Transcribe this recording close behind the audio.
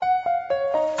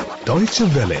Deutsche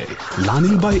Welle,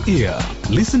 learning by ear.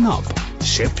 Listen up,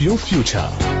 shape your future.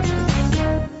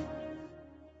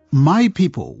 My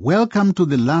people, welcome to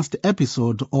the last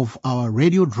episode of our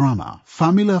radio drama,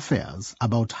 Family Affairs,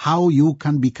 about how you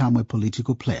can become a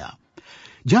political player.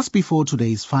 Just before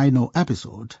today's final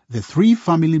episode, the three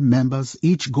family members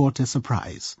each got a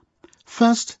surprise.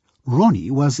 First, Ronnie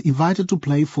was invited to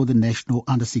play for the national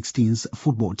under-16s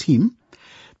football team.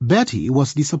 Betty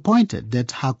was disappointed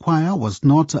that her choir was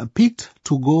not picked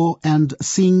to go and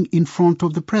sing in front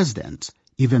of the president,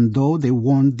 even though they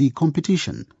won the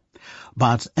competition.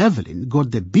 But Evelyn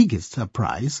got the biggest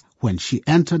surprise when she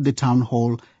entered the town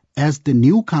hall as the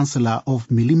new councillor of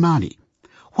Milimani.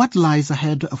 What lies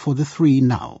ahead for the three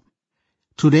now?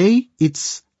 Today,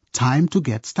 it's time to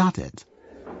get started.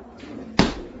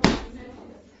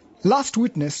 Last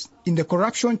witness in the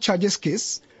corruption charges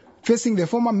case facing the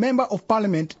former Member of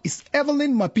Parliament is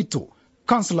Evelyn Mapito,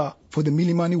 councillor for the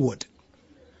Milimani ward.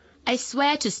 I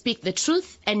swear to speak the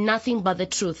truth and nothing but the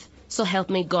truth, so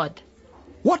help me God.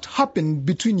 What happened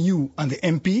between you and the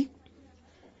MP?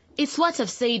 It's what I've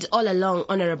said all along,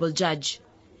 Honourable Judge.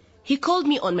 He called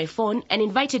me on my phone and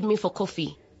invited me for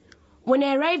coffee. When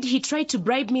I arrived, he tried to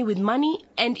bribe me with money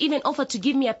and even offered to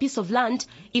give me a piece of land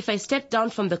if I stepped down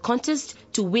from the contest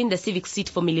to win the civic seat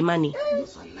for Milimani.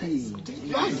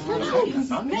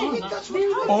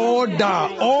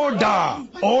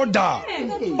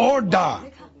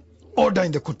 Order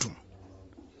in the courtroom.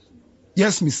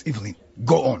 Yes, Miss Evelyn,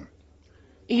 go on.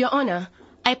 Your Honour,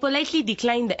 I politely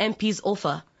declined the MP's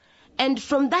offer. And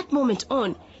from that moment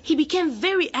on, he became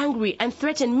very angry and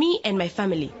threatened me and my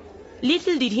family.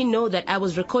 Little did he know that I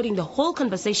was recording the whole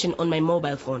conversation on my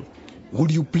mobile phone.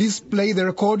 Would you please play the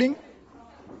recording?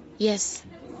 Yes.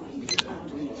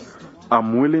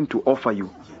 I'm willing to offer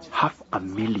you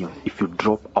 500,000 if you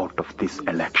drop out of this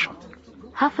election.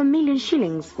 500,000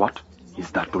 shillings? What?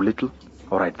 Is that too little?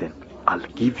 All right then, I'll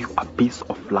give you a piece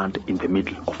of land in the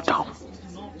middle of town.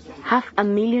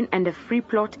 500,000 and a free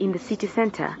plot in the city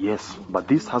centre? Yes, but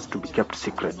this has to be kept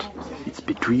secret. It's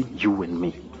between you and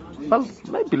me. Well,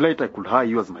 maybe later I could hire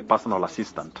you as my personal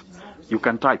assistant. You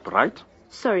can type, right?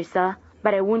 Sorry, sir,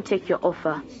 but I won't take your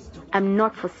offer. I'm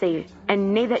not for sale,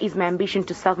 and neither is my ambition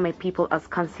to serve my people as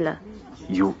councillor.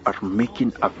 You are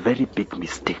making a very big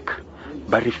mistake.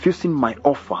 By refusing my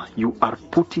offer, you are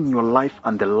putting your life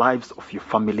and the lives of your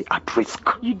family at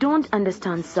risk. You don't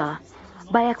understand, sir.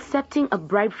 By accepting a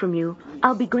bribe from you,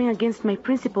 I'll be going against my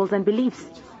principles and beliefs.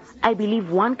 I believe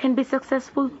one can be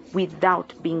successful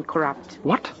without being corrupt.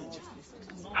 What?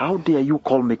 How dare you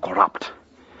call me corrupt?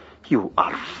 You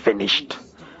are finished.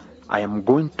 I am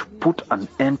going to put an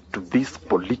end to this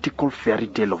political fairy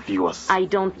tale of yours. I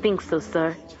don't think so,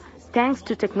 sir. Thanks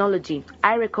to technology,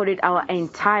 I recorded our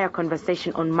entire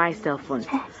conversation on my cell phone.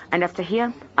 And after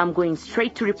here, I'm going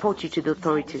straight to report you to the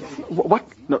authorities. What?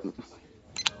 No.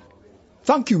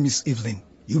 Thank you, Miss Evelyn.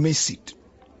 You may sit.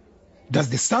 Does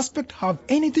the suspect have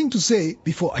anything to say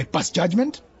before I pass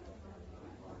judgment?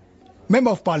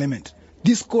 Member of Parliament,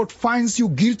 this court finds you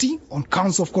guilty on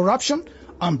counts of corruption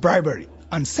and bribery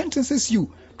and sentences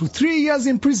you to 3 years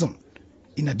in prison.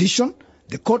 In addition,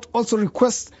 the court also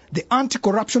requests the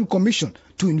Anti-Corruption Commission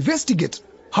to investigate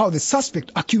how the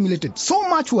suspect accumulated so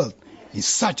much wealth in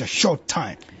such a short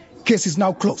time. Case is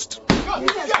now closed.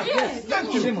 Yes.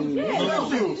 Thank you.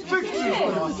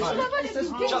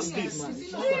 Justice.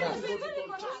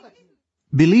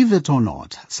 Believe it or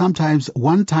not, sometimes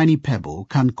one tiny pebble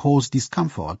can cause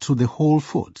discomfort to the whole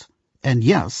foot. And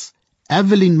yes,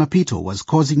 Evelyn Mapito was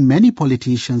causing many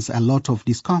politicians a lot of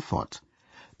discomfort.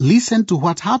 Listen to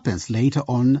what happens later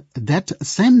on that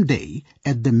same day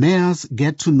at the mayor's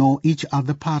Get to Know Each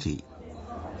Other party.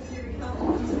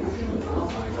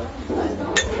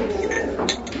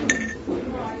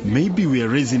 Maybe we are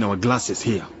raising our glasses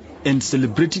here and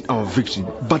celebrating our victory,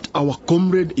 but our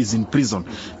comrade is in prison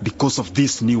because of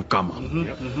this newcomer.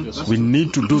 We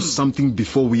need to do something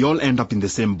before we all end up in the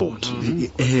same boat.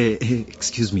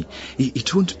 Excuse me,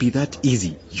 it won't be that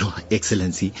easy, Your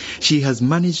Excellency. She has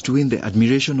managed to win the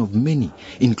admiration of many,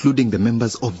 including the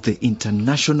members of the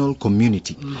international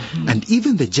community. And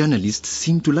even the journalists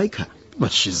seem to like her.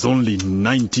 But she's only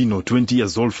 19 or 20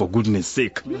 years old, for goodness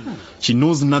sake. She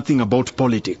knows nothing about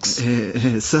politics.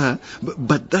 Sir,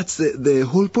 but that's the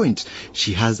whole point.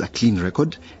 She has a clean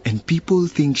record, and people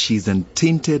think she's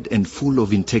untainted and full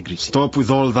of integrity. Stop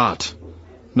with all that.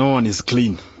 No one is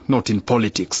clean, not in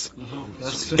politics.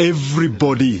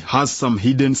 Everybody has some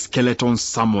hidden skeletons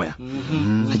somewhere.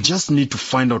 I just need to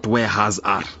find out where hers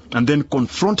are, and then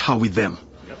confront her with them.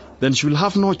 then she will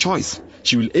have no choice.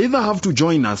 She will either have to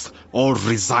join us or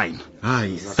resign.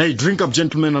 Yes. Hey, drink up,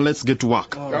 gentlemen, and let's get to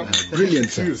work. Brilliant,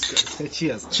 sir.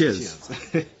 Cheers. Cheers.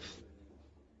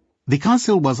 The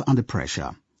council was under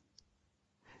pressure.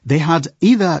 They had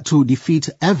either to defeat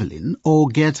Evelyn or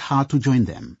get her to join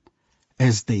them.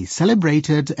 As they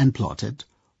celebrated and plotted,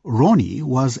 Ronnie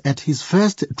was at his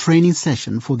first training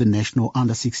session for the national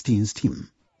under-16s team.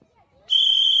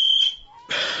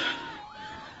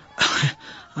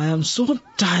 I am so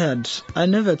tired. I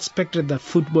never expected that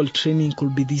football training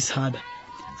could be this hard.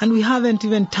 And we haven't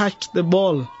even touched the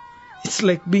ball. It's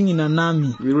like being in an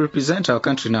army. We represent our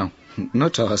country now,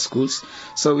 not our schools.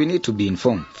 So we need to be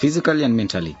informed, physically and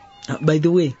mentally. By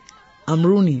the way, I'm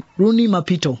Rooney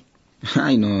Mapito.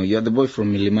 I know, you're the boy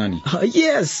from Milimani.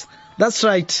 Yes, that's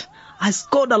right. I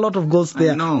scored a lot of goals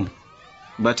there. I know,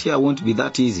 but here won't be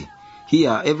that easy.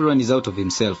 Here, everyone is out of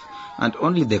himself, and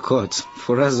only the court,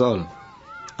 for us all.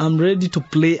 I'm ready to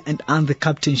play and earn the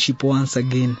captainship once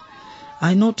again.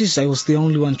 I noticed I was the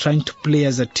only one trying to play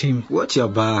as a team. Watch your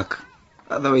back.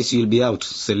 Otherwise you'll be out.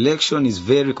 Selection is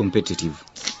very competitive.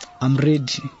 I'm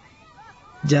ready.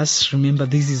 Just remember,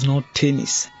 this is not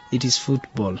tennis. It is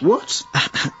football. What?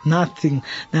 Nothing.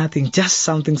 Just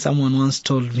something someone once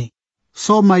told me.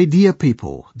 So, my dear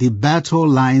people, the battle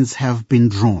lines have been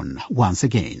drawn once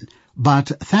again.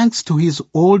 But thanks to his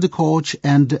old coach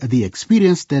and the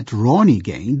experience that Ronnie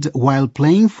gained while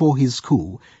playing for his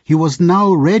school, he was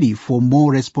now ready for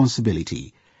more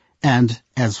responsibility. And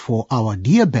as for our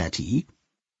dear Betty...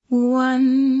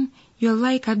 1, you're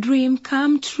like a dream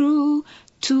come true.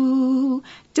 2,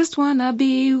 just wanna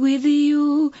be with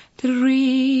you.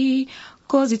 3,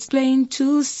 'cause it's plain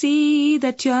to see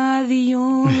that you're the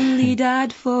only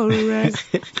dad for us.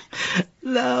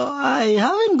 No, I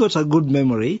haven't got a good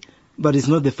memory. But it's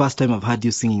not the first time I've heard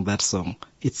you singing that song.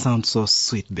 It sounds so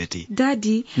sweet, Betty.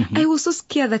 Daddy, I was so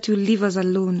scared that you'll leave us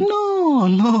alone.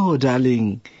 No,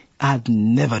 darling. I'd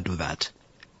never do that.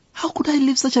 How could I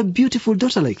leave such a beautiful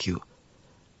daughter like you?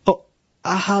 Oh,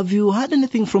 have you heard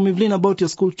anything from Evelyn about your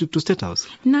school trip to State House?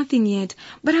 Nothing yet,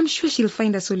 but I'm sure she'll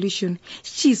find a solution.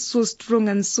 She's so strong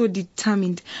and so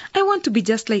determined. I want to be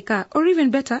just like her, or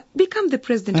even better, become the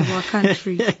president of our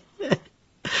country.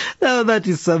 Now that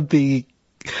is something...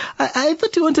 I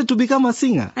thought you wanted to become a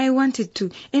singer. I wanted to,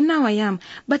 and now I am.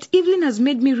 But Evelyn has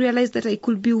made me realize that I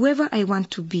could be whoever I want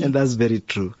to be. And that's very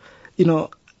true. You know,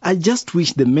 I just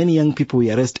wish the many young people we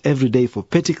arrest every day for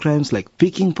petty crimes like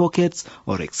picking pockets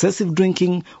or excessive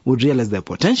drinking would realize their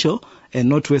potential and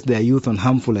not waste their youth on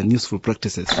harmful and useful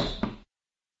practices.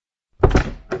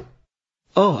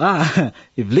 Oh,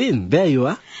 Evelyn, there you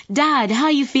are. Dad, how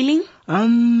are you feeling?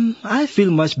 I feel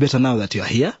much better now that you are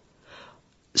here.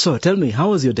 So, tell me, how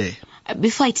was your day?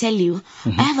 Before I tell you,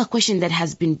 I have a question that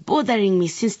has been bothering me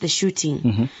since the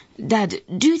shooting. Dad,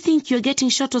 do you think your getting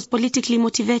shot was politically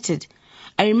motivated?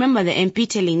 I remember the MP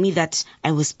telling me that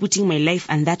I was putting my life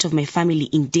and that of my family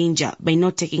in danger by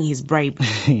not taking his bribe.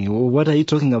 What are you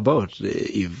talking about,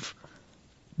 Eve?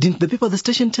 Didn't the people at the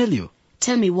station tell you?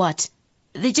 Tell me what?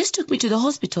 They just took me to the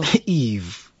hospital.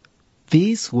 Eve,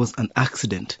 this was an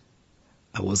accident.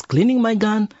 I was cleaning my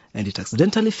gun and it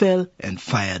accidentally fell and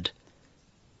fired.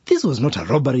 This was not a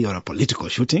robbery or a political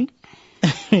shooting.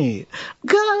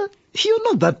 Girl, you're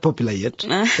not that popular yet.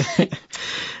 Yeah.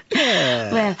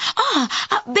 Well,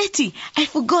 Betty, I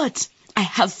forgot. I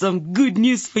have some good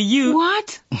news for you.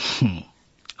 What?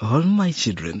 All my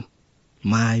children,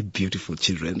 my beautiful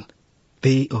children,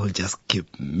 they all just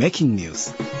keep making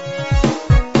news.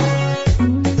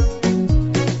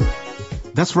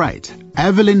 That's right.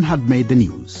 Evelyn had made the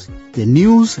news. The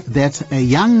news that a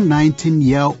young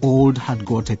 19-year-old had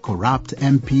got a corrupt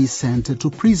MP sent to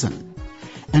prison.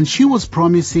 And she was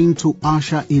promising to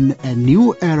usher in a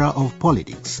new era of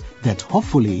politics that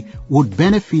hopefully would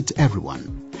benefit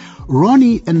everyone.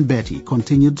 Ronnie and Betty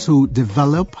continued to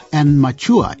develop and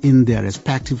mature in their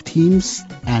respective teams,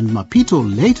 and Mapito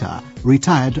later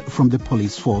retired from the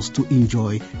police force to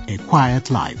enjoy a quiet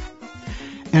life.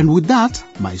 And with that,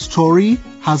 my story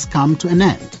has come to an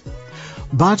end.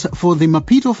 But for the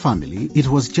Mapito family, it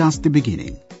was just the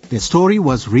beginning. The story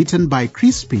was written by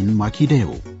Crispin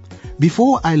Makideo.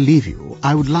 Before I leave you,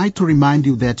 I would like to remind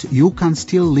you that you can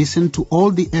still listen to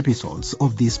all the episodes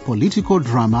of this political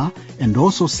drama and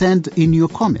also send in your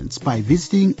comments by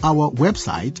visiting our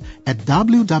website at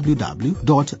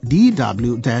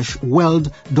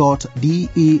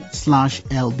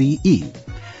www.dw-world.de/lbe.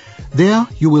 There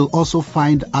you will also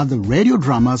find other radio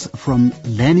dramas from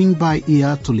Learning by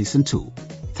Ear to listen to.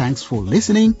 Thanks for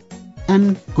listening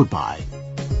and goodbye.